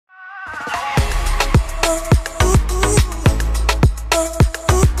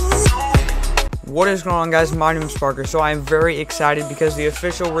What is going on, guys? My name is Parker. So I am very excited because the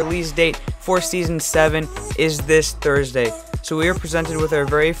official release date for Season 7 is this Thursday. So we are presented with our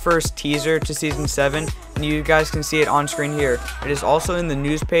very first teaser to Season 7, and you guys can see it on screen here. It is also in the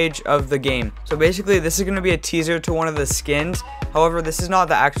news page of the game. So basically, this is going to be a teaser to one of the skins. However, this is not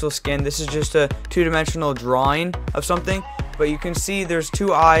the actual skin. This is just a two-dimensional drawing of something. But you can see there's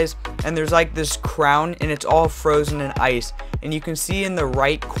two eyes, and there's like this crown, and it's all frozen in ice. And you can see in the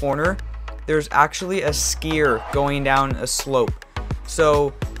right corner, there's actually a skier going down a slope.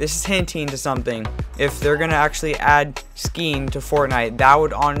 So this is hinting to something. If they're gonna actually add skiing to Fortnite, that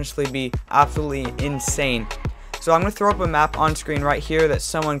would honestly be absolutely insane. So I'm gonna throw up a map on screen right here that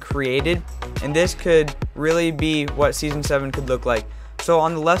someone created, and this could really be what Season 7 could look like. So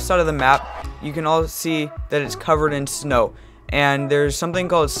on the left side of the map, you can all see that it's covered in snow, and there's something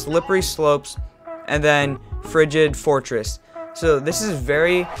called slippery slopes and then frigid fortress. So this is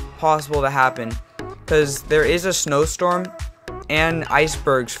very possible to happen because there is a snowstorm and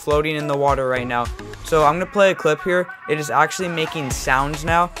icebergs floating in the water right now. So I'm going to play a clip here. It is actually making sounds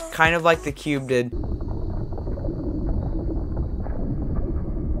now, kind of like the cube did.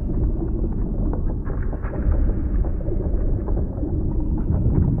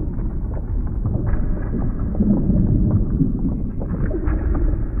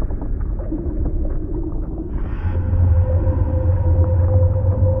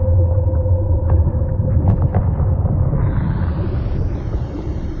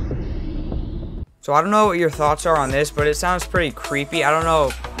 So I don't know what your thoughts are on this, but it sounds pretty creepy. I don't know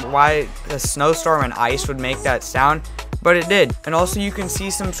why a snowstorm and ice would make that sound, but it did. And also you can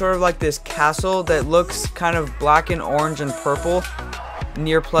see some sort of like this castle that looks kind of black and orange and purple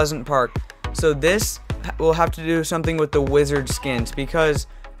near Pleasant Park. So this will have to do something with the wizard skins, because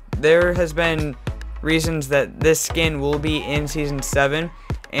there has been reasons that this skin will be in Season 7.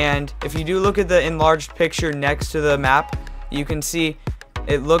 And if you do look at the enlarged picture next to the map, you can see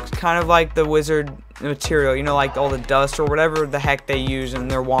it looks kind of like the wizard material, you know, like all the dust or whatever the heck they use in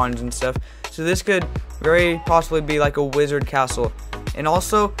their wands and stuff. So this could very possibly be like a wizard castle. And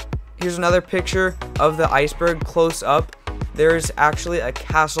also, here's another picture of the iceberg close up. There's actually a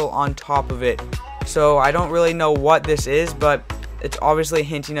castle on top of it. So I don't really know what this is, but it's obviously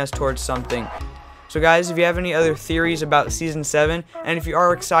hinting us towards something. So guys, if you have any other theories about Season 7, and if you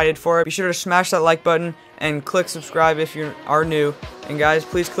are excited for it, be sure to smash that like button and click subscribe if you are new. And guys,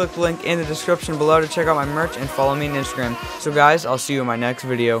 please click the link in the description below to check out my merch and follow me on Instagram. So guys, I'll see you in my next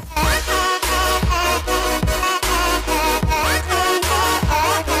video.